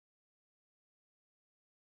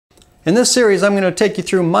In this series, I'm going to take you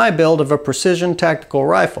through my build of a precision tactical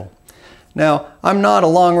rifle. Now, I'm not a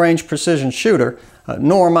long-range precision shooter,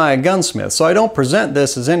 nor am I a gunsmith, so I don't present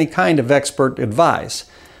this as any kind of expert advice.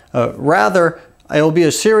 Rather, it will be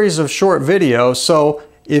a series of short videos, so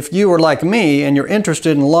if you are like me and you're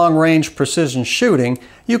interested in long-range precision shooting,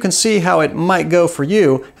 you can see how it might go for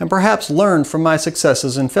you and perhaps learn from my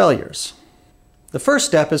successes and failures. The first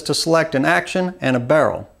step is to select an action and a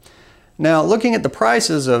barrel. Now, looking at the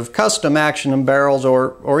prices of custom action and barrels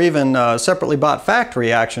or even separately bought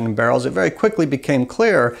factory action and barrels, it very quickly became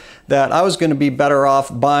clear that I was going to be better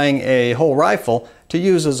off buying a whole rifle to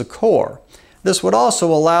use as a core. This would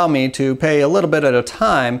also allow me to pay a little bit at a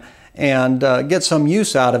time and get some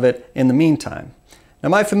use out of it in the meantime. Now,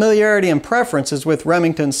 my familiarity and preference is with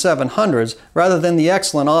Remington 700s rather than the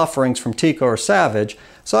excellent offerings from Tikka or Savage,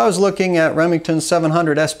 so I was looking at Remington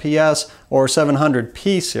 700 SPS or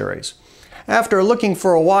 700P series. After looking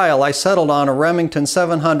for a while, I settled on a Remington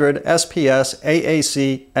 700 SPS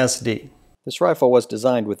aac-sd. This rifle was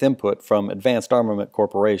designed with input from Advanced Armament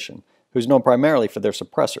Corporation, who's known primarily for their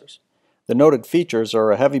suppressors. The noted features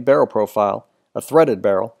are a heavy barrel profile, a threaded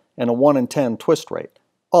barrel, and a 1 in 10 twist rate,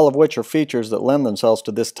 all of which are features that lend themselves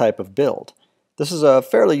to this type of build. This is a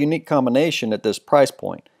fairly unique combination at this price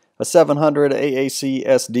point. A 700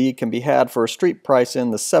 aac-sd can be had for a street price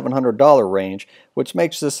in the $700 range, which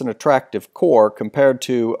makes this an attractive core compared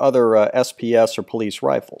to other SPS or police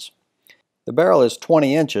rifles. The barrel is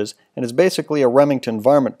 20 inches and is basically a Remington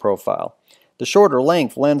varmint profile. The shorter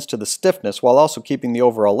length lends to the stiffness while also keeping the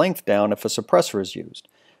overall length down if a suppressor is used.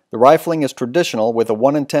 The rifling is traditional with a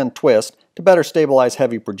 1 in 10 twist to better stabilize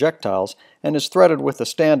heavy projectiles and is threaded with the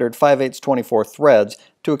standard 5/8-24 threads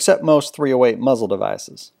to accept most .308 muzzle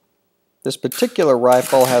devices. This particular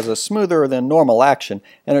rifle has a smoother than normal action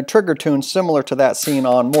and a trigger tune similar to that seen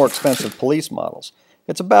on more expensive police models.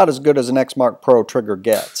 It's about as good as an X-Mark Pro trigger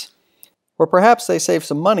gets. Where perhaps they save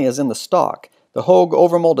some money is in the stock. The Hogue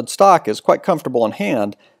overmolded stock is quite comfortable in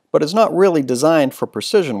hand, but is not really designed for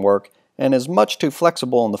precision work and is much too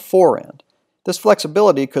flexible in the forend. This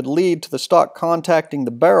flexibility could lead to the stock contacting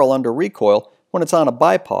the barrel under recoil when it's on a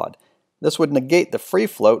bipod. This would negate the free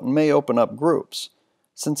float and may open up groups.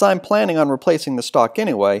 Since I'm planning on replacing the stock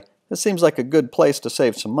anyway, this seems like a good place to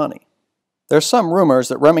save some money. There's some rumors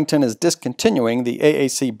that Remington is discontinuing the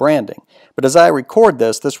AAC branding, but as I record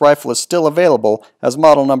this rifle is still available as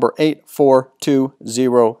model number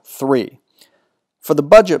 84203. For the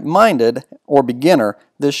budget-minded or beginner,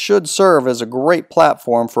 this should serve as a great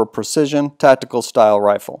platform for a precision tactical style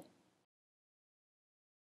rifle.